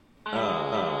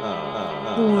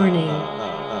Warning.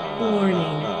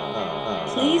 Warning.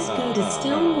 Please go to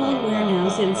Stonewall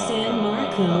Warehouse in San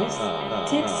Marcos,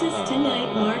 Texas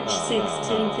tonight, March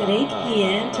 16th at 8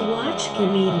 p.m. to watch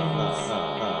comedians.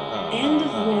 End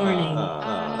of warning.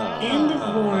 End of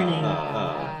warning.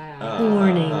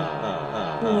 Warning.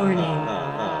 Warning.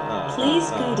 Please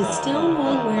go to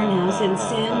Stonewall Warehouse in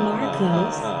San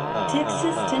Marcos,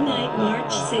 Texas tonight,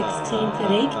 March 16th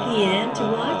at 8 p.m. to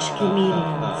watch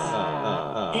comedians.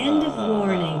 End of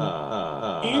warning.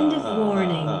 End of warning.